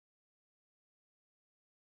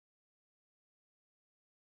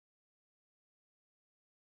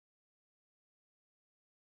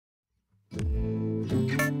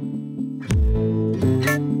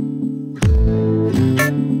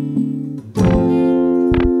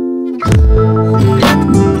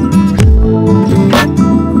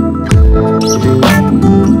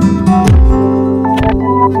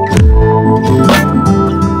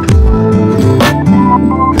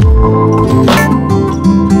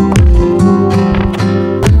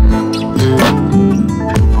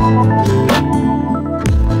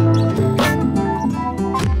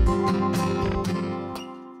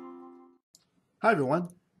Hi everyone,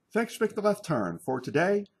 thanks for making the left turn for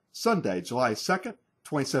today, Sunday, July 2nd,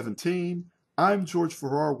 2017. I'm George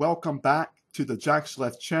Farrar. Welcome back to the Jack's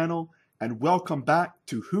Left channel and welcome back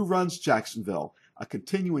to Who Runs Jacksonville, a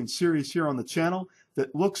continuing series here on the channel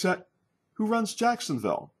that looks at who runs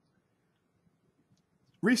Jacksonville.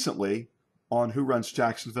 Recently on Who Runs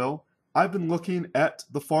Jacksonville, I've been looking at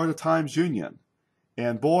the Florida Times-Union,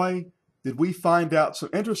 and boy, did we find out some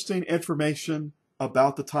interesting information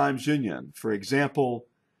about the Times-Union. For example,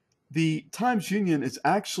 the Times-Union is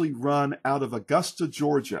actually run out of Augusta,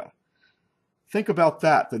 Georgia. Think about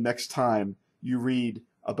that the next time you read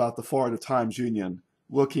about the Florida Times-Union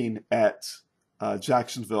looking at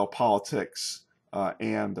Jacksonville politics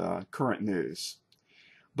and current news.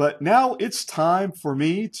 But now it's time for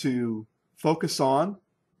me to focus on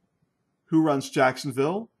Who Runs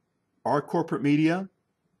Jacksonville, our corporate media,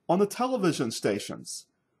 on the television stations.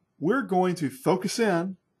 We're going to focus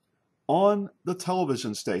in on the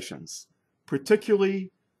television stations,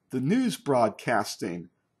 particularly the news broadcasting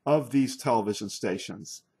of these television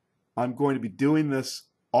stations. I'm going to be doing this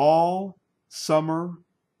all summer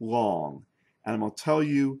long, and I'm going to tell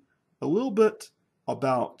you a little bit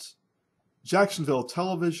about Jacksonville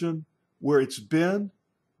television, where it's been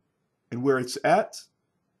and where it's at,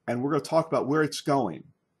 and we're going to talk about where it's going.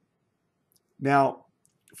 Now,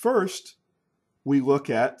 first, we look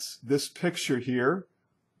at this picture here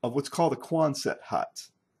of what's called a Quonset hut.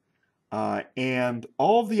 And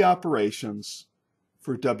all of the operations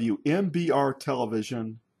for WMBR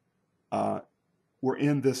television were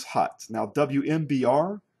in this hut. Now,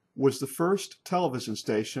 WMBR was the first television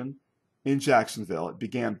station in Jacksonville. It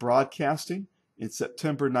began broadcasting in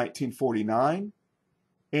September 1949.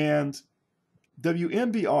 And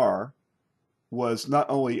WMBR was not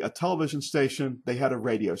only a television station, they had a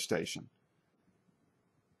radio station.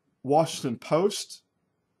 Washington Post,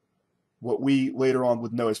 what we later on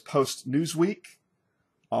would know as Post Newsweek,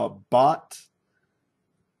 bought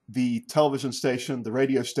the television station, the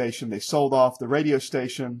radio station. They sold off the radio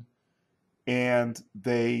station and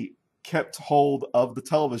they kept hold of the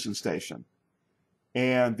television station.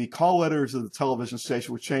 And the call letters of the television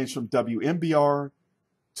station were changed from WMBR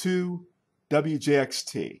to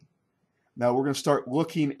WJXT. Now we're going to start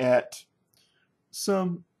looking at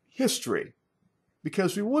some history,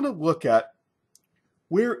 because we want to look at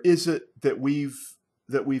where is it that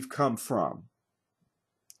we've come from.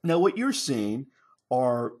 Now what you're seeing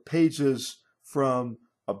are pages from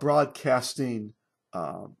a broadcasting,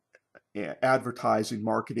 advertising,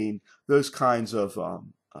 marketing, those kinds of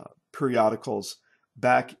periodicals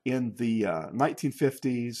back in the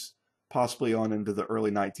 1950s, possibly on into the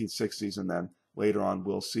early 1960s, and then later on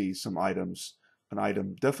we'll see some items, an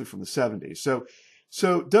item definitely from the 70s.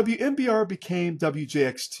 So WMBR became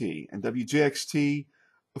WJXT, and WJXT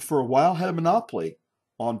for a while had a monopoly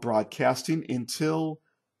on broadcasting until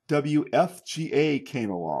WFGA came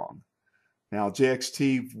along. Now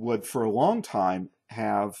JXT would for a long time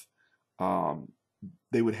have,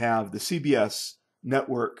 they would have the CBS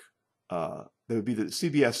network, they would be the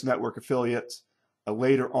CBS network affiliate.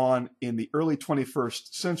 Later on in the early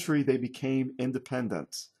 21st century, they became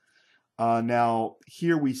independent. Now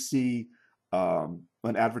here we see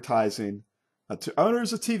an advertising to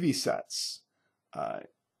owners of TV sets.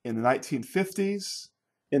 In the 1950s,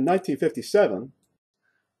 in 1957,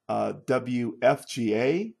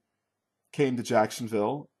 WFGA came to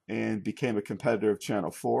Jacksonville and became a competitor of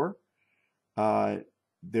Channel 4. They're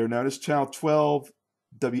known as Channel 12,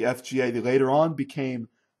 WFGA. They later on became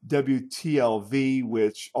WTLV,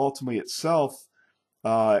 which ultimately itself,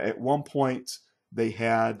 at one point, they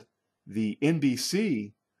had the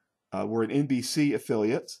NBC, were an NBC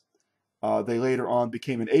affiliate. They later on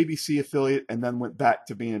became an ABC affiliate and then went back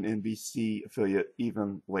to being an NBC affiliate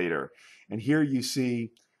even later. And here you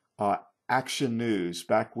see Action News,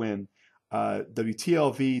 back when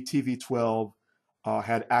WTLV, TV12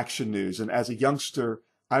 had Action News. And as a youngster,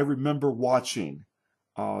 I remember watching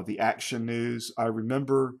the Action News. I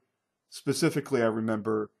remember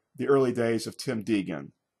the early days of Tim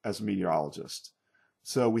Deegan as a meteorologist.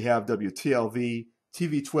 So we have WTLV,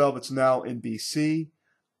 TV12, it's now NBC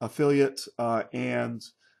affiliate. And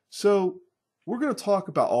so we're going to talk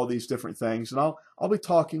about all these different things, and I'll be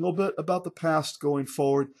talking a little bit about the past going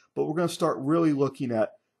forward, but we're going to start really looking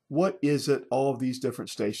at what is it all of these different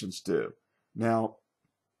stations do. Now,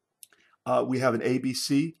 we have an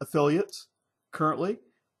ABC affiliate currently.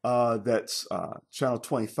 That's channel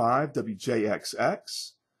 25,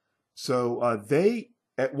 WJXX. So they,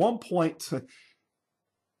 at one point,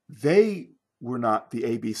 they were not the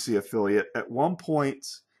ABC affiliate. At one point,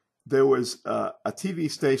 there was a TV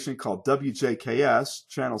station called WJKS,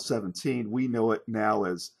 channel 17. We know it now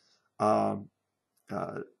as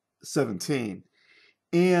 17.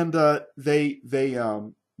 And they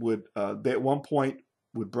at one point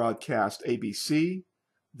would broadcast ABC,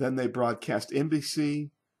 then they broadcast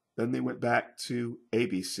NBC, then they went back to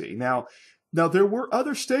ABC. Now there were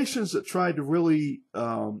other stations that tried to really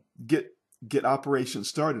get operations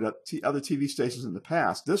started at other TV stations in the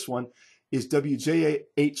past. This one is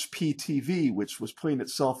WJHP-TV, which was putting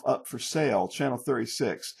itself up for sale, channel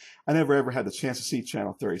 36. I never ever had the chance to see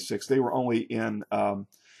channel 36. They were only in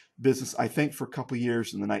business, I think, for a couple of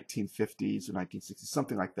years in the 1950s or 1960s,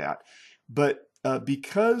 something like that. But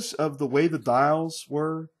because of the way the dials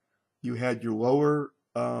were, you had your lower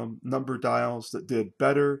number dials that did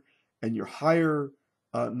better, and your higher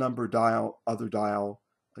number dial, other dial,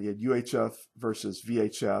 you had UHF versus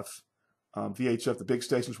VHF. VHF, the big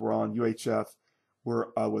stations were on. UHF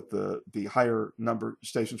were with the higher number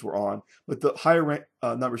stations were on. With the higher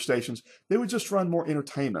number stations, they would just run more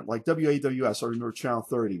entertainment. Like WAWS, or remember Channel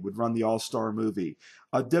 30, would run the All-Star Movie.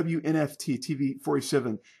 WNFT, TV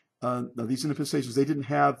 47, these independent stations, they didn't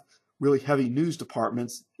have really heavy news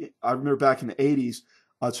departments. I remember back in the 80s,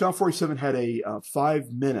 Channel 47 had a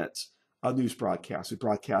 5-minute news broadcast. It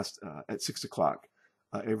broadcast at 6 o'clock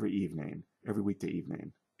every evening, every weekday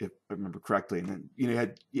evening, if I remember correctly. And then they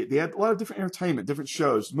had a lot of different entertainment, different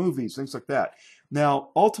shows, movies, things like that. Now,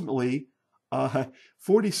 ultimately,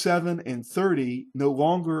 47 and 30 no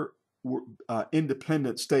longer were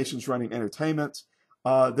independent stations running entertainment.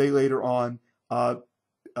 They later on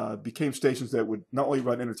became stations that would not only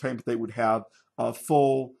run entertainment, they would have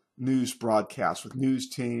full news broadcasts with news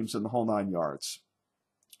teams and the whole 9 yards.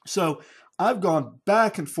 So I've gone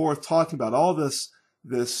back and forth talking about all this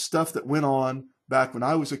stuff that went on back when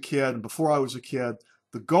I was a kid and before I was a kid,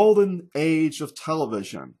 the golden age of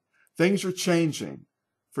television. Things are changing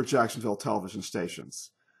for Jacksonville television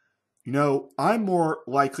stations. You know, I'm more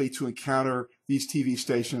likely to encounter these TV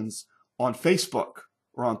stations on Facebook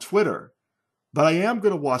or on Twitter, but I am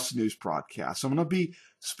going to watch the news broadcasts. I'm going to be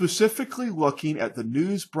specifically looking at the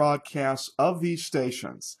news broadcasts of these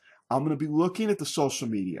stations. I'm going to be looking at the social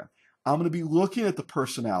media. I'm going to be looking at the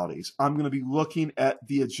personalities. I'm going to be looking at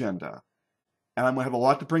the agenda. And I'm going to have a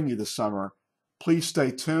lot to bring you this summer. Please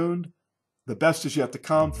stay tuned. The best is yet to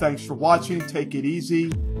come. Thanks for watching. Take it easy.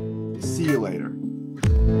 See you later.